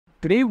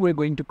today we're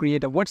going to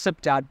create a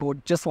WhatsApp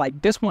chatbot just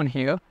like this one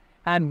here,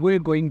 and we're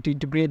going to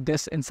integrate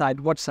this inside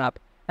WhatsApp.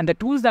 And the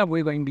tools that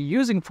we're going to be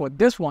using for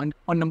this one,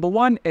 number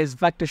one is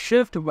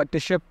VectorShift.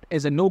 VectorShift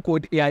is a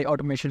no-code AI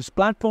automations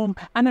platform,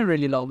 and I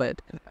really love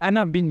it. And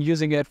I've been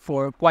using it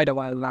for quite a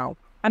while now.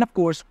 And of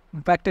course,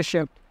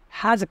 VectorShift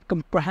has a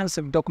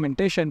comprehensive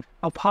documentation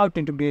of how to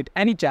integrate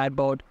any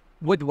chatbot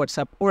with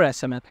WhatsApp or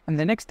SMS. And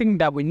the next thing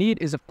that we need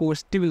is, of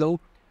course, Tivolo.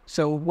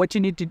 So what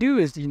you need to do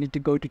is you need to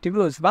go to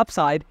Tivolo's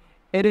website.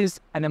 It is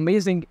an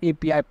amazing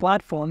API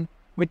platform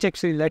which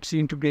actually lets you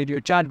integrate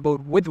your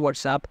chatbot with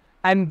WhatsApp,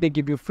 and they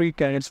give you free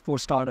credits for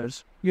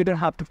starters. You don't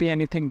have to pay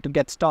anything to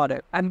get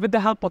started. And with the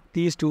help of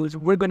these tools,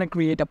 we're going to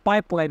create a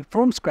pipeline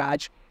from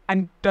scratch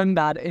and turn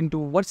that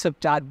into a WhatsApp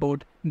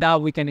chatbot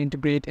that we can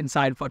integrate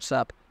inside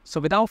WhatsApp. So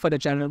without further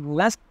ado,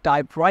 let's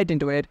dive right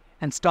into it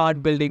and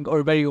start building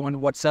our very own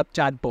WhatsApp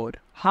chatbot.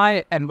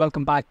 Hi and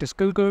welcome back to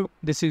Skill Curve.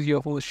 This is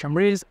your host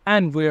Shamriz,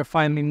 and we're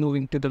finally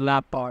moving to the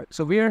lab part.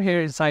 So we are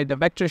here inside the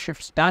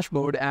VectorShift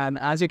dashboard, and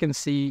as you can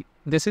see,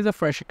 this is a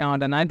fresh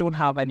account and I don't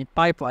have any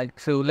pipeline.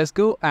 So let's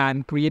go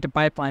and create a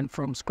pipeline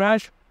from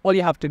scratch. All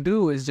you have to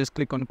do is just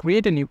click on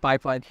create a new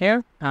pipeline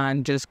here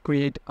and just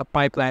create a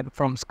pipeline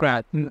from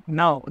scratch.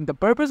 Now, the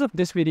purpose of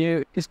this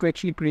video is to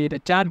actually create a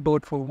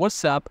chatbot for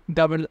WhatsApp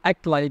that will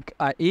act like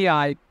an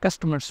AI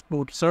customer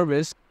support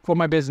service for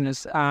my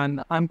business.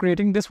 And I'm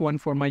creating this one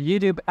for my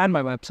YouTube and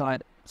my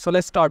website. So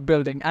let's start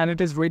building, and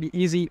it is really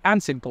easy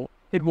and simple.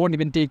 It won't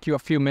even take you a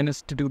few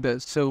minutes to do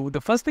this. So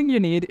the first thing you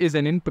need is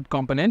an input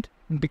component,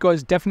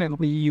 because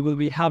definitely you will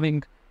be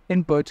having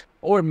input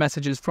or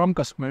messages from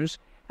customers,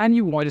 and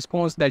you want a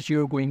response that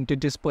you're going to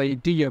display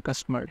to your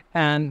customer.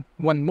 And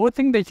one more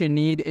thing that you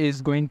need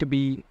is going to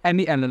be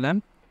any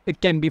LLM.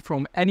 It can be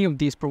from any of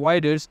these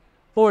providers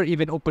or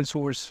even open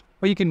source,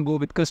 or you can go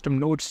with custom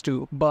nodes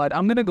too. But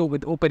I'm going to go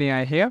with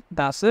OpenAI here.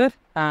 That's it.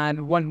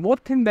 And one more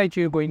thing that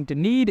you're going to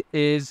need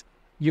is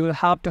you'll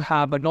have to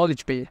have a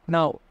knowledge base.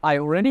 Now, I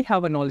already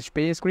have a knowledge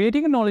base.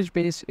 Creating a knowledge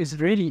base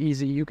is really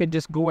easy. You can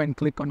just go and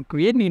click on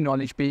create new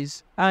knowledge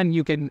base, and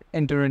you can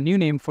enter a new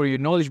name for your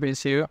knowledge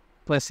base here.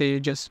 Let's say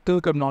just Skill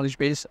Curve knowledge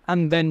base,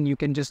 and then you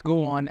can just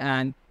go on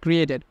and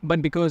create it.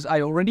 But because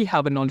I already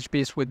have a knowledge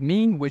base with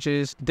me, which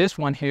is this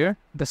one here,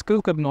 the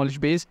Skill Curve knowledge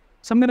base,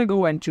 so I'm going to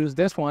go and choose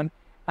this one.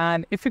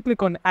 And if you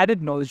click on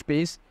added knowledge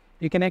base,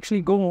 you can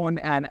actually go on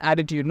and add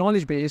it to your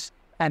knowledge base.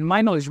 And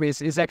my knowledge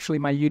base is actually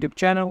my YouTube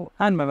channel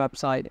and my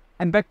website.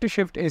 And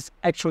VectorShift is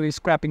actually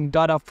scrapping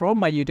data from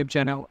my YouTube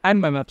channel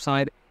and my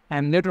website.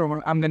 And later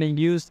on, I'm going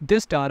to use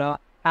this data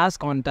as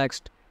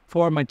context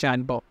for my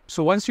chatbot.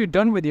 So once you're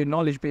done with your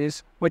knowledge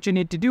base, what you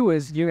need to do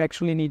is you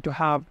actually need to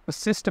have a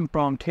system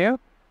prompt here.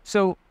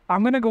 So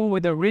I'm going to go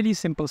with a really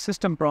simple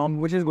system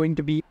prompt, which is going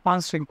to be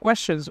answering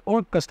questions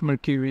or customer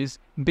queries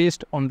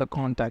based on the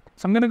contact.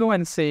 So I'm going to go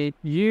and say,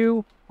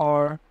 you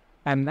are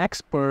an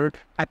expert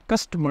at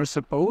customer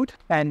support,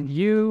 and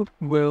you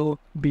will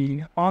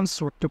be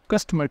answering to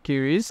customer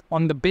queries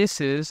on the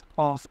basis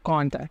of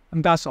contact.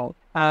 And that's all.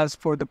 As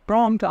for the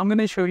prompt, I'm going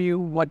to show you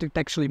what it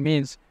actually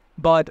means.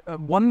 But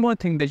one more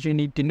thing that you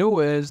need to know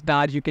is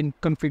that you can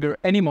configure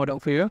any model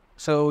here.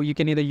 So you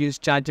can either use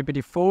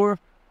ChatGPT 4,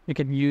 you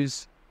can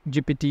use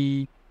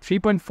GPT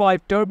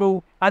 3.5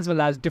 Turbo, as well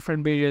as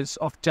different variants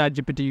of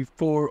ChatGPT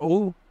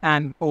 4o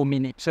and O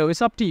Mini. So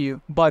it's up to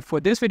you. But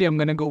for this video, I'm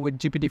going to go with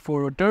GPT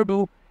 4o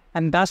Turbo.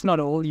 And that's not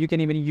all. You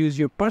can even use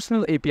your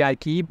personal API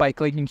key by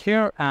clicking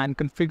here and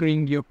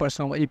configuring your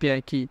personal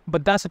API key.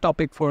 But that's a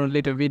topic for a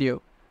later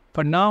video.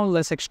 For now,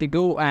 let's actually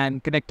go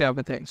and connect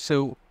everything.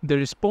 So the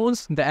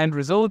response, the end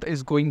result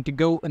is going to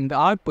go in the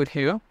output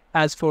here.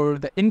 As for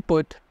the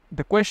input,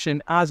 the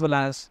question, as well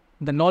as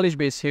the knowledge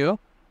base here,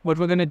 what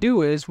we're going to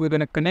do is we're going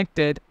to connect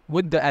it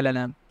with the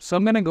LLM. So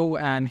I'm going to go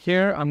and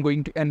here I'm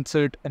going to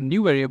insert a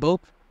new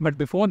variable. But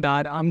before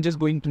that, I'm just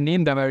going to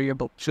name the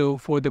variable. So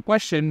for the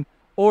question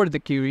or the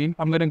query,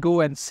 I'm going to go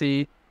and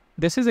say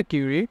this is a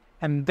query.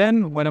 And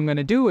then what I'm going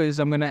to do is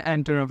I'm going to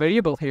enter a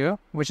variable here,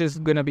 which is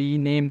going to be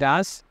named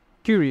as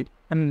query.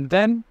 And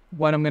then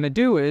what I'm going to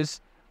do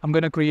is I'm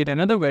going to create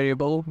another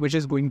variable, which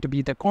is going to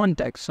be the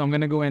context. So I'm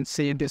going to go and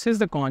say this is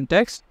the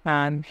context.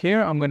 And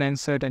here I'm going to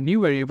insert a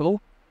new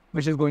variable,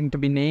 which is going to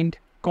be named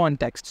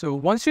context. So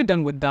once you're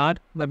done with that,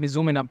 let me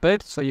zoom in a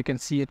bit so you can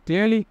see it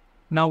clearly.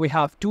 Now we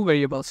have two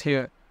variables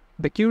here.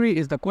 The query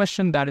is the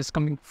question that is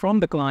coming from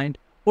the client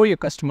or your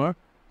customer.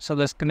 So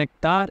let's connect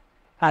that.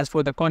 As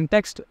for the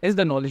context is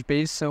the knowledge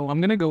base. So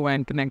I'm going to go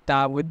and connect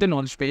that with the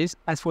knowledge base.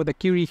 As for the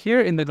query here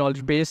in the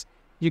knowledge base,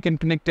 you can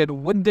connect it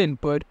with the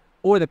input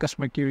or the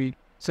customer query.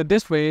 So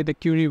this way the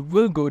query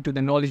will go to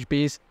the knowledge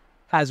base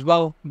as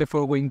well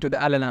before going to the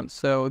LLM.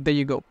 So there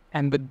you go.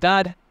 And with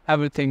that,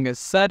 everything is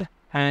set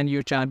and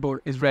your chatbot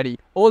is ready.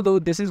 Although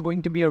this is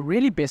going to be a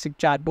really basic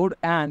chatbot,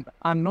 and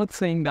I'm not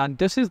saying that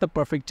this is the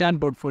perfect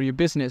chatbot for your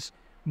business,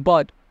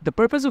 but the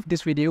purpose of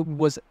this video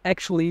was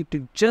actually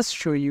to just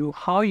show you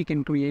how you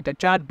can create a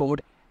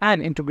chatbot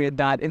and integrate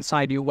that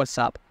inside your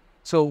WhatsApp.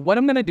 So what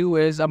I'm going to do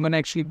is I'm going to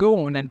actually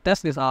go on and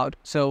test this out.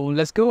 So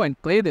let's go and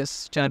play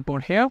this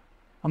chatbot here.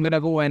 I'm going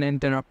to go and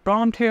enter a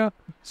prompt here.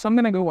 So I'm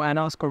going to go and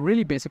ask a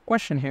really basic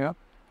question here.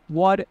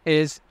 What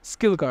is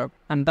skill curve?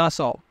 And that's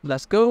all.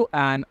 Let's go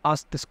and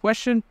ask this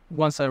question.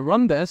 Once I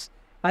run this,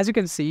 as you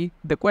can see,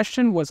 the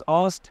question was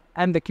asked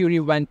and the query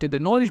went to the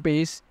knowledge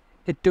base.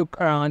 It took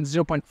around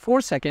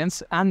 0.4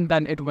 seconds and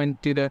then it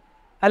went to the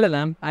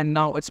LLM and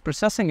now it's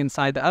processing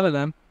inside the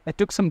LLM. It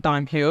took some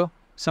time here.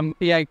 Some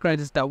AI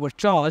credits that were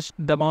charged.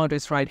 The amount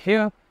is right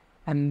here.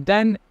 And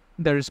then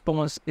the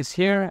response is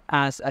here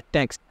as a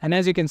text. And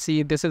as you can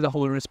see, this is the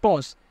whole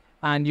response.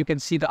 And you can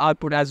see the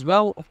output as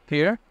well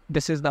here.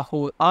 This is the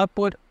whole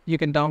output. You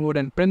can download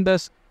and print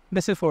this.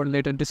 This is for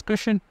later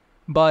discussion.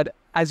 But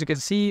as you can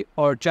see,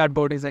 our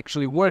chatbot is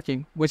actually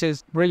working, which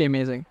is really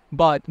amazing.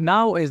 But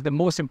now is the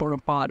most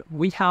important part.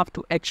 We have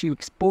to actually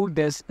export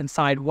this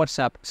inside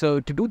WhatsApp. So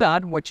to do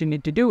that, what you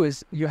need to do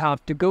is you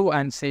have to go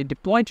and say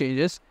deploy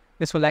changes.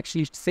 This will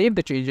actually save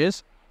the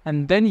changes.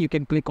 And then you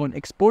can click on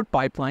export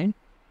pipeline.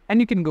 And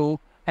you can go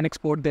and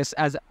export this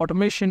as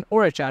automation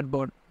or a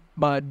chatbot.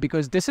 But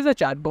because this is a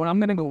chatbot, I'm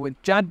going to go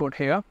with chatbot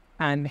here.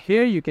 And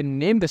here you can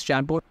name this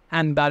chatbot.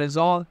 And that is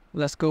all.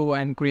 Let's go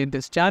and create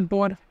this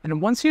chatbot.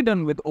 And once you're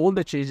done with all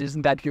the changes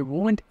that you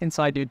want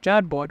inside your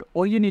chatbot,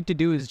 all you need to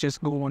do is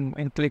just go on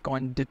and click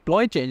on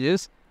deploy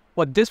changes.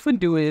 What this would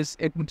do is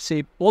it would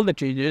save all the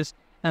changes.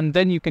 And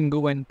then you can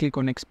go and click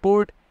on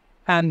export.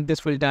 And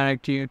this will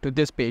direct you to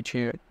this page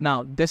here.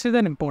 Now, this is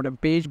an important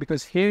page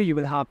because here you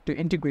will have to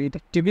integrate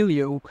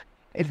Twilio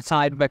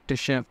inside Vector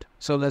Shift.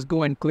 So let's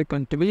go and click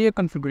on Twilio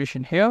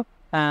configuration here.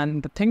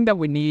 And the thing that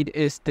we need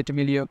is the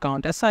Twilio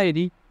account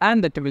SID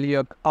and the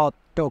Twilio auth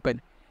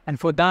token. And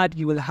for that,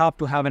 you will have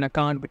to have an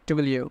account with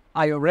Twilio.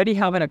 I already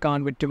have an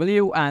account with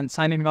Twilio and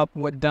signing up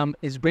with them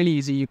is really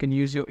easy. You can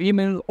use your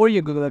email or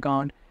your Google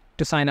account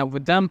to sign up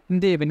with them.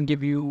 And they even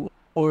give you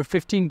over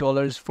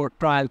 $15 for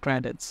trial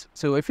credits.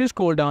 So if you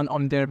scroll down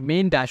on their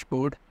main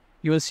dashboard,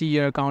 you will see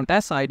your account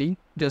SID.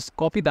 Just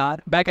copy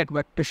that. Back at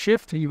Vector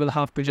Shift, you will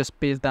have to just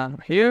paste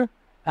that here.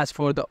 As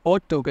for the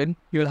auth token,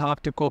 you'll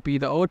have to copy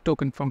the auth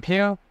token from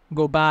here,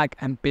 go back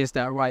and paste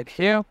that right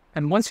here.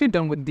 And once you're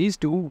done with these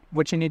two,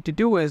 what you need to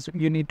do is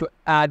you need to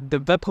add the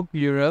webhook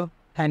URL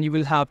and you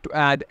will have to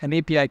add an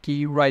API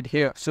key right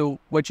here. So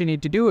what you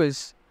need to do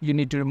is you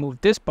need to remove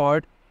this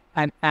part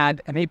and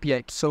add an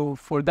API. So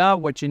for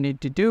that, what you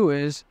need to do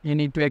is you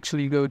need to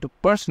actually go to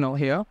personal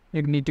here.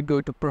 You need to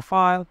go to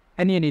profile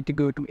and you need to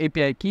go to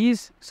API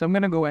keys. So I'm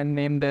going to go and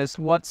name this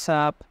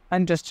WhatsApp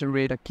and just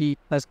generate a key.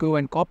 Let's go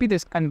and copy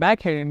this. And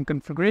back here in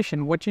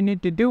configuration, what you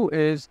need to do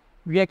is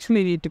we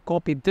actually need to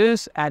copy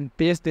this and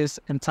paste this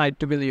inside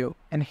Twilio.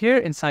 And here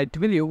inside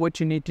Twilio,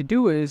 what you need to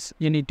do is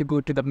you need to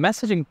go to the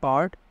messaging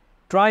part,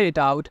 try it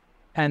out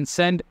and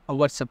send a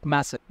WhatsApp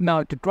message.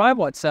 Now to try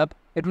WhatsApp,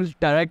 it will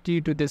direct you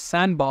to this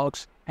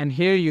sandbox. And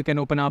here you can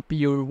open up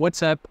your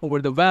WhatsApp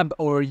over the web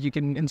or you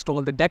can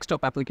install the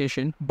desktop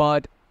application.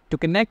 But to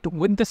connect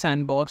with the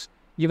sandbox,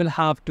 you will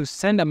have to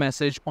send a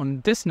message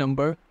on this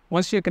number.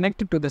 Once you're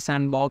connected to the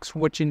sandbox,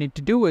 what you need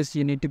to do is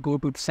you need to go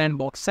to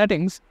sandbox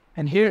settings.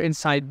 And here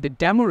inside the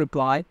demo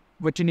reply,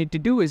 what you need to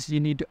do is you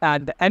need to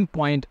add the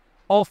endpoint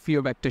of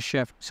your Vector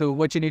Shift. So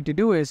what you need to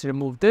do is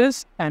remove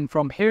this. And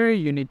from here,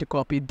 you need to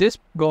copy this,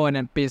 go in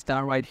and paste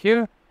that right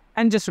here.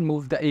 And just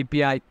remove the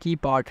API key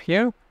part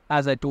here,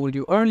 as I told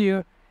you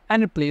earlier,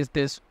 and replace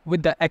this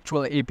with the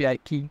actual API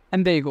key.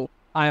 And there you go.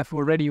 I have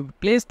already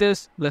replaced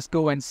this. Let's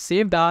go and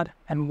save that.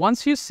 And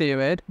once you save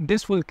it,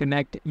 this will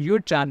connect your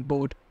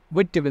chatbot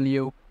with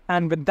Twilio.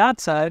 And with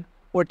that said,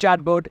 our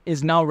chatbot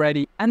is now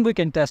ready and we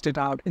can test it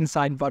out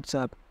inside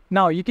WhatsApp.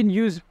 Now you can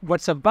use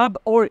WhatsApp web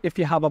or if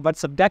you have a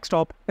WhatsApp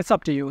desktop, it's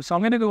up to you. So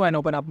I'm going to go and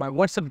open up my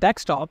WhatsApp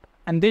desktop.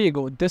 And there you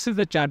go. This is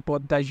the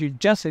chatbot that you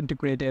just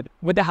integrated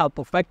with the help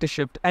of Vector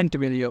Shift and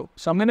Twilio.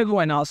 So I'm going to go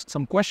and ask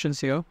some questions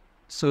here.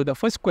 So the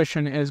first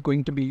question is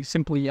going to be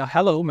simply a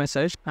hello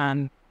message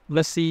and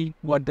let's see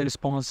what the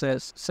response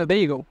is. So there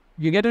you go.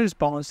 You get a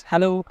response,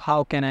 hello,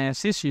 how can I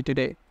assist you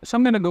today? So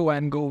I'm going to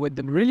go with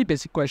the really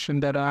basic question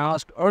that I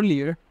asked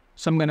earlier.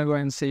 So I'm going to go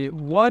and say,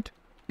 what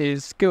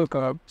is skill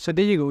curve? So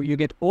there you go. You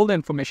get all the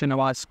information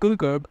about skill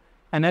curve.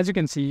 And as you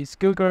can see,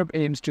 skill curve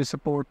aims to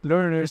support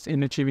learners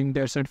in achieving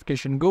their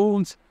certification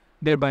goals,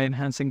 thereby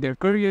enhancing their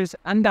careers.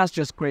 And that's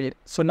just great.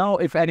 So now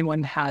if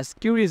anyone has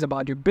queries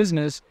about your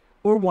business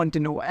or want to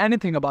know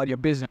anything about your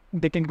business,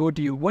 they can go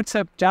to your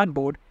WhatsApp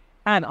chatbot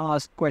and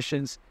ask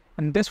questions.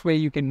 And this way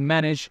you can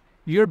manage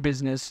your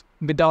business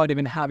without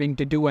even having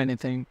to do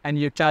anything. And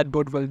your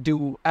chatbot will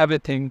do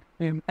everything.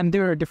 And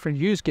there are different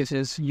use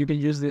cases. You can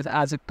use this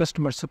as a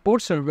customer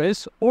support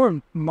service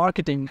or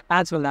marketing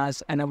as well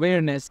as an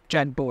awareness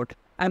chatbot.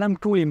 And I'm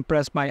truly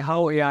impressed by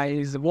how AI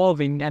is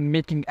evolving and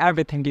making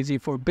everything easy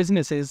for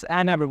businesses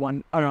and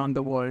everyone around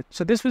the world.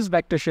 So this was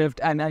Vector Shift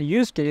and a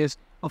use case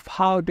of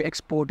how to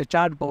export a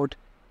chatbot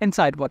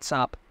inside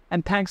WhatsApp.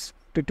 And thanks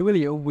to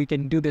Twilio, we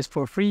can do this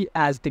for free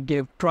as they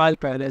give trial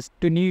credits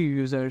to new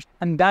users.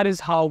 And that is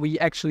how we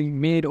actually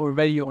made our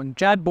very own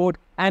chatbot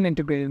and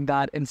integrated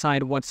that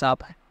inside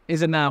WhatsApp.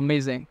 Isn't that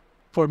amazing?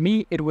 For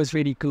me, it was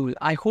really cool.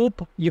 I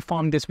hope you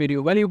found this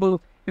video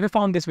valuable. If you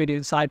found this video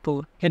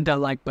insightful, hit that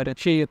like button,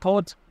 share your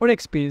thoughts or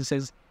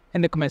experiences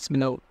in the comments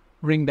below.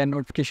 Ring that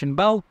notification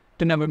bell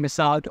to never miss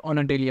out on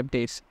our daily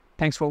updates.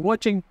 Thanks for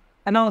watching,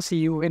 and I'll see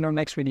you in our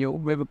next video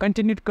where we'll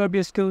continue to curb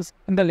your skills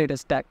in the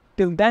latest tech.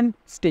 Till then,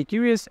 stay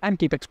curious and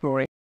keep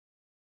exploring.